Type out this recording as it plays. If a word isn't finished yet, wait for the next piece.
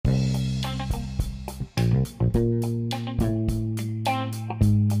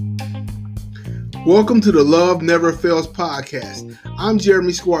Welcome to the Love Never Fails podcast. I'm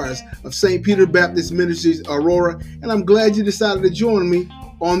Jeremy Squires of St. Peter Baptist Ministries, Aurora, and I'm glad you decided to join me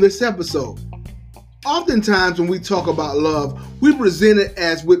on this episode. Oftentimes when we talk about love, we present it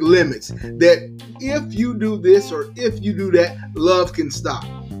as with limits, that if you do this or if you do that, love can stop.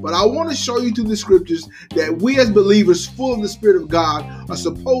 But I want to show you through the scriptures that we as believers full of the Spirit of God are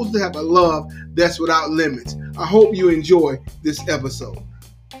supposed to have a love that's without limits. I hope you enjoy this episode.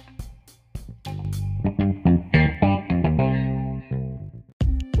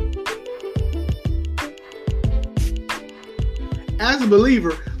 As a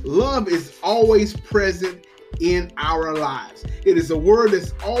believer, love is always present in our lives. It is a word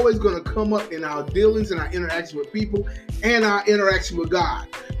that's always going to come up in our dealings and our interaction with people and our interaction with God,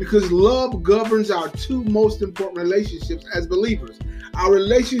 because love governs our two most important relationships as believers, our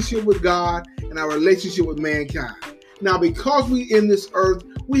relationship with God and our relationship with mankind. Now, because we in this earth,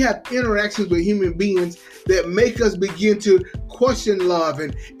 we have interactions with human beings that make us begin to question love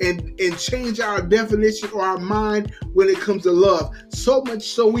and change our definition or our mind when it comes to love. So much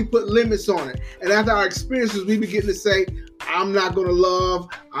so we put limits on it. And after our experiences, we begin to say, I'm not going to love.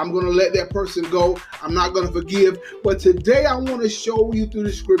 I'm going to let that person go. I'm not going to forgive. But today I want to show you through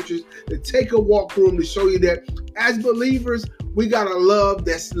the scriptures, to take a walk through them, to show you that as believers, we got a love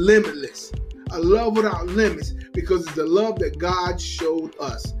that's limitless. A love without limits, because it's the love that God showed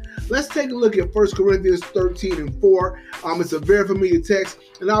us. Let's take a look at 1 Corinthians 13:4. It's a very familiar text,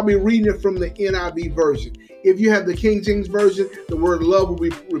 and I'll be reading it from the NIV version. If you have the King James Version, the word love will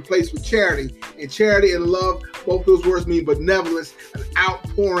be replaced with charity. And charity and love, both those words mean benevolence, an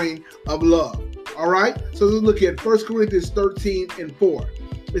outpouring of love. All right? So let's look at 1 Corinthians 13:4.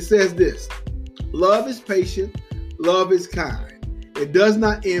 It says this: love is patient, love is kind. It does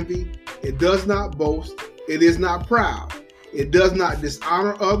not envy. It does not boast. It is not proud. It does not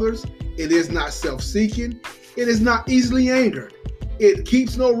dishonor others. It is not self-seeking. It is not easily angered. It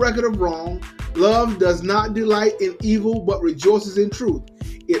keeps no record of wrong. Love does not delight in evil, but rejoices in truth.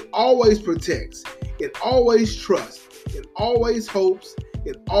 It always protects. It always trusts. It always hopes.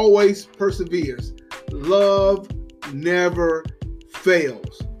 It always perseveres. Love never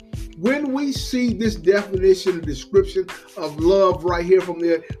fails. When we see this definition and description of love right here from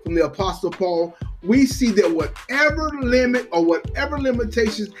the Apostle Paul, we see that whatever limit or whatever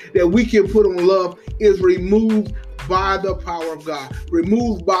limitations that we can put on love is removed by the power of God,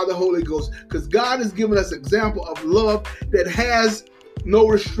 removed by the Holy Ghost, because God has given us an example of love that has no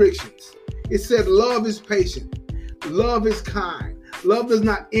restrictions. It said love is patient, love is kind, love does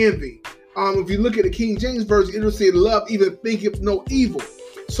not envy. If you look at the King James Version, it'll say love even thinketh no evil.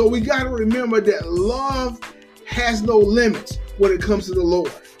 So we got to remember that love has no limits when it comes to the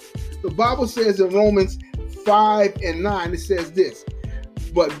Lord. The Bible says in Romans 5:9, it says this: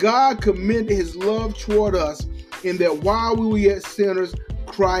 but God commended his love toward us in that while we were yet sinners,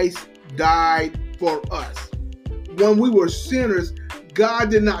 Christ died for us. When we were sinners,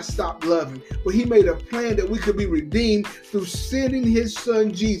 God did not stop loving, but he made a plan that we could be redeemed through sending his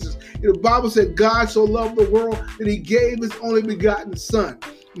son Jesus. The Bible said God so loved the world that he gave his only begotten son.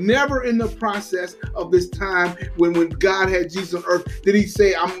 Never in the process of this time when God had Jesus on earth did he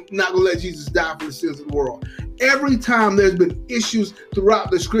say, I'm not going to let Jesus die for the sins of the world. Every time there's been issues throughout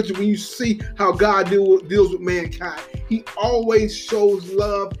the scripture, when you see how God deals with mankind, he always shows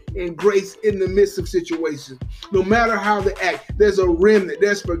love and grace in the midst of situations. No matter how they act, there's a remnant,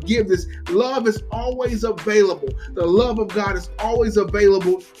 there's forgiveness. Love is always available. The love of God is always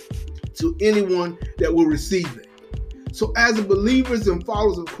available to anyone that will receive it. So as believers and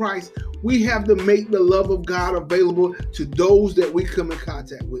followers of Christ, we have to make the love of God available to those that we come in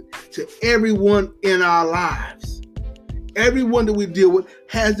contact with, to everyone in our lives. Everyone that we deal with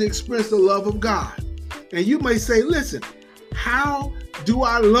has to experience the love of God. And you may say, listen, how do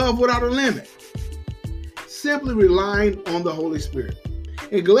I love without a limit? Simply relying on the Holy Spirit.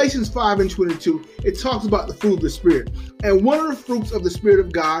 In Galatians 5:22, it talks about the fruit of the Spirit. And one of the fruits of the Spirit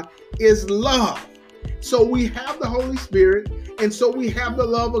of God is love. So we have the Holy Spirit, and so we have the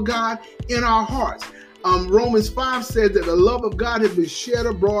love of God in our hearts. Romans 5 says that the love of God has been shed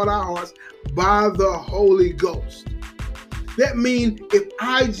abroad our hearts by the Holy Ghost. That means if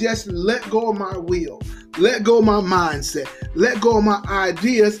I just let go of my will, let go of my mindset, let go of my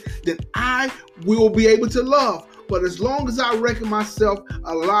ideas, then I will be able to love. But as long as I reckon myself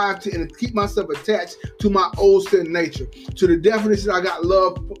alive to and keep myself attached to my old sin nature, to the definition I got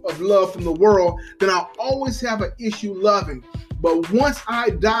love from the world, then I'll always have an issue loving. But once I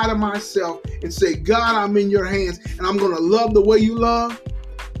die to myself and say, God, I'm in your hands and I'm going to love the way you love,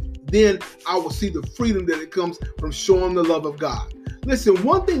 then I will see the freedom that it comes from showing the love of God. Listen,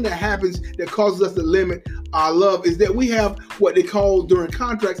 one thing that happens that causes us to limit our love is that we have what they call during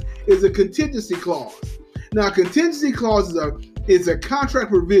contracts is a contingency clause. Now, a contingency clause is a contract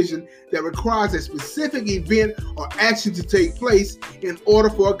provision that requires a specific event or action to take place in order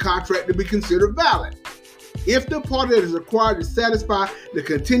for a contract to be considered valid. If the party that is required to satisfy the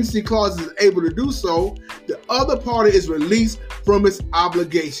contingency clause is able to do so, the other party is released from its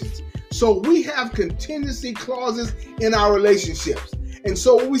obligations. So we have contingency clauses in our relationships. And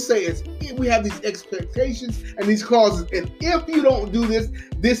so what we say is we have these expectations and these clauses. And if you don't do this,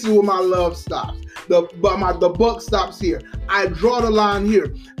 this is where my love stops. The buck stops here. I draw the line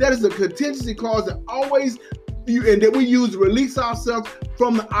here. That is a contingency clause that that we use to release ourselves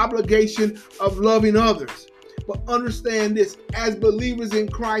from the obligation of loving others. But understand this, as believers in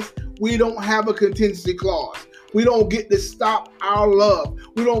Christ, we don't have a contingency clause. We don't get to stop our love.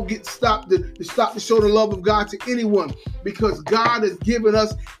 We don't get to stop to show the love of God to anyone, because God has given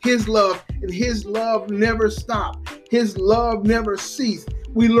us his love, and his love never stopped. His love never ceased.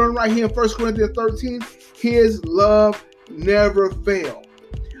 We learn right here in 1 Corinthians 13, his love never failed.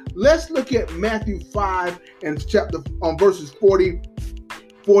 Let's look at Matthew 5 and verses 40,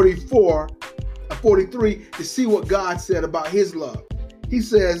 44, and 43 to see what God said about his love. He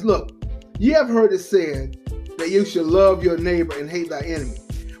says, look, ye have heard it said that you should love your neighbor and hate thy enemy.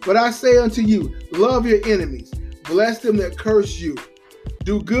 But I say unto you, love your enemies, bless them that curse you,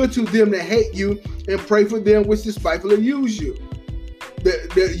 do good to them that hate you, and pray for them which despitefully use you,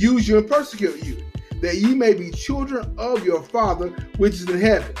 that use you and persecute you, that ye may be children of your Father which is in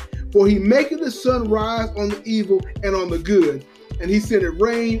heaven. For he maketh the sun rise on the evil and on the good, and he sendeth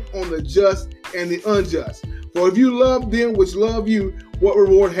rain on the just and the unjust. For if you love them which love you, what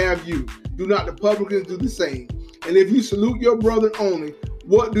reward have you? Do not the publicans do the same? And if you salute your brother only,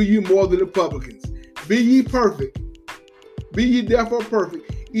 what do you more than the publicans? Be ye perfect. Be ye therefore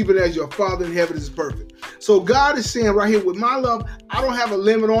perfect, even as your Father in heaven is perfect. So God is saying right here, with my love, I don't have a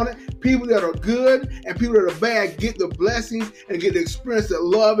limit on it. People that are good and people that are bad get the blessings and get to experience the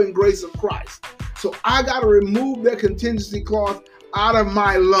love and grace of Christ. So I got to remove that contingency clause out of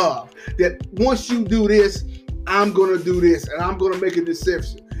my love, that once you do this, I'm going to do this, and I'm going to make a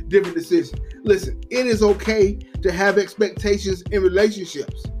different decision. Listen, it is okay to have expectations in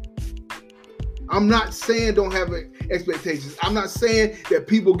relationships. I'm not saying don't have expectations. I'm not saying that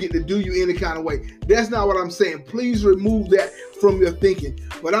people get to do you any kind of way. That's not what I'm saying. Please remove that from your thinking.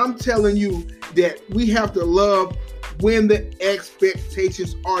 But I'm telling you that we have to love when the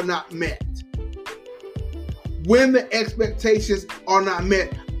expectations are not met. When the expectations are not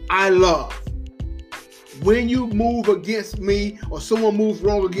met, I love. When you move against me or someone moves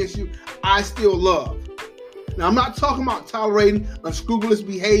wrong against you, I still love. Now, I'm not talking about tolerating unscrupulous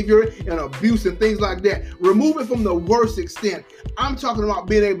behavior and abuse and things like that. Remove it from the worst extent. I'm talking about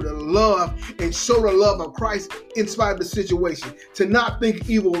being able to love and show the love of Christ in spite of the situation. To not think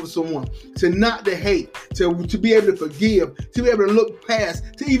evil of someone. To not to hate. To be able to forgive. To be able to look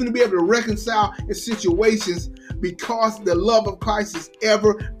past. To even be able to reconcile in situations, because the love of Christ is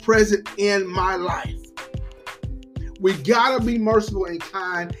ever present in my life. We got to be merciful and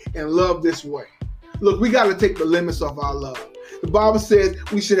kind and love this way. Look, we got to take the limits off our love. The Bible says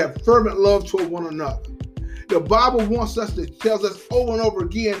we should have fervent love toward one another. The Bible tells us over and over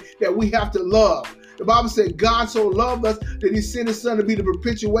again that we have to love. The Bible said God so loved us that he sent his son to be the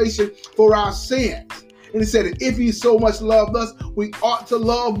propitiation for our sins. And he said that if he so much loved us, we ought to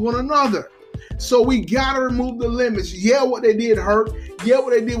love one another. So we got to remove the limits. Yeah, what they did hurt. Yeah,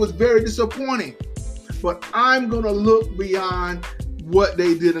 what they did was very disappointing. But I'm going to look beyond what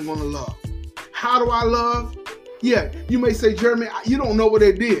they did and going to love. How do I love? Yeah, you may say, Jeremy, you don't know what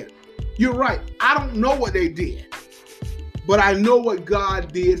they did. You're right. I don't know what they did. But I know what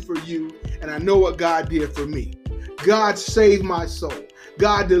God did for you, and I know what God did for me. God saved my soul.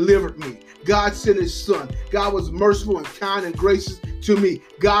 God delivered me. God sent his son. God was merciful and kind and gracious to me.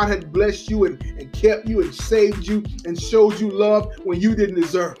 God had blessed you and kept you and saved you and showed you love when you didn't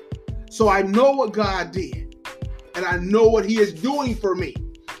deserve it. So I know what God did, and I know what he is doing for me.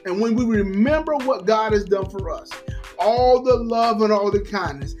 And when we remember what God has done for us, all the love and all the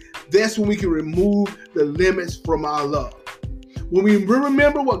kindness, that's when we can remove the limits from our love. When we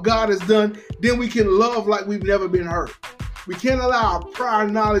remember what God has done, then we can love like we've never been hurt. We can't allow our prior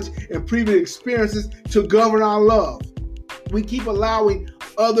knowledge and previous experiences to govern our love. We keep allowing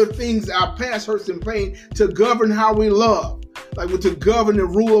other things, our past hurts and pain, to govern how we love. like to govern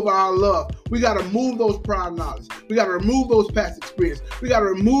and rule over our love. We got to move those prior knowledge. We got to remove those past experience. We got to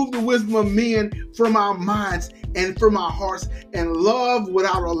remove the wisdom of men from our minds and from our hearts and love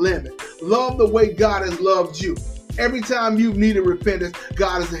without a limit. Love the way God has loved you. Every time you've needed repentance,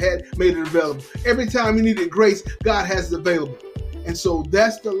 God has made it available. Every time you needed grace, God has it available. And so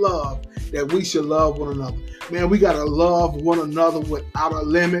that's the love that we should love one another. Man, we got to love one another without a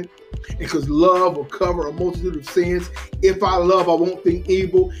limit, because love will cover a multitude of sins. If I love, I won't think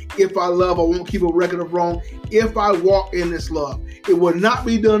evil. If I love, I won't keep a record of wrong. If I walk in this love, it will not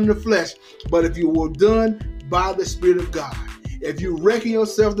be done in the flesh, but if you were done by the Spirit of God. If you reckon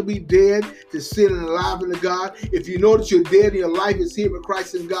yourself to be dead to sin and alive unto God, if you know that you're dead and your life is here with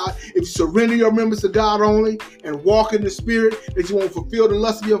Christ in God, if you surrender your members to God only and walk in the Spirit, that you won't fulfill the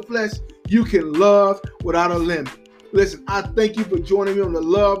lust of your flesh, you can love without a limit. Listen, I thank you for joining me on the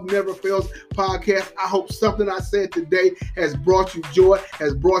Love Never Fails podcast. I hope something I said today has brought you joy,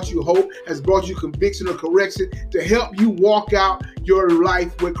 has brought you hope, has brought you conviction or correction to help you walk out your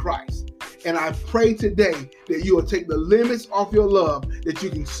life with Christ. And I pray today that you will take the limits off your love, that you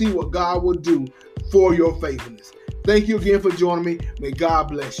can see what God will do for your faithfulness. Thank you again for joining me. May God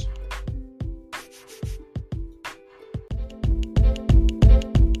bless you.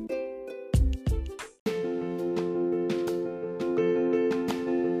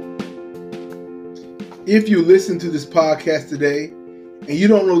 If you listen to this podcast today and you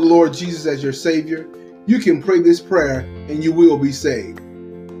don't know the Lord Jesus as your Savior, you can pray this prayer and you will be saved.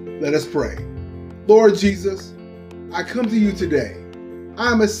 Let us pray. Lord Jesus, I come to you today.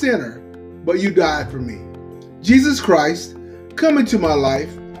 I am a sinner, but you died for me. Jesus Christ, come into my life.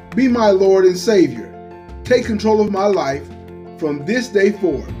 Be my Lord and Savior. Take control of my life from this day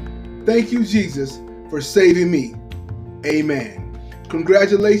forward. Thank you, Jesus, for saving me. Amen.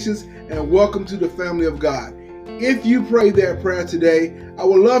 Congratulations and welcome to the family of God. If you prayed that prayer today, I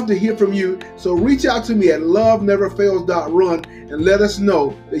would love to hear from you. So reach out to me at loveneverfails.run and let us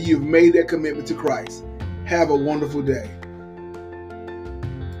know that you've made that commitment to Christ. Have a wonderful day.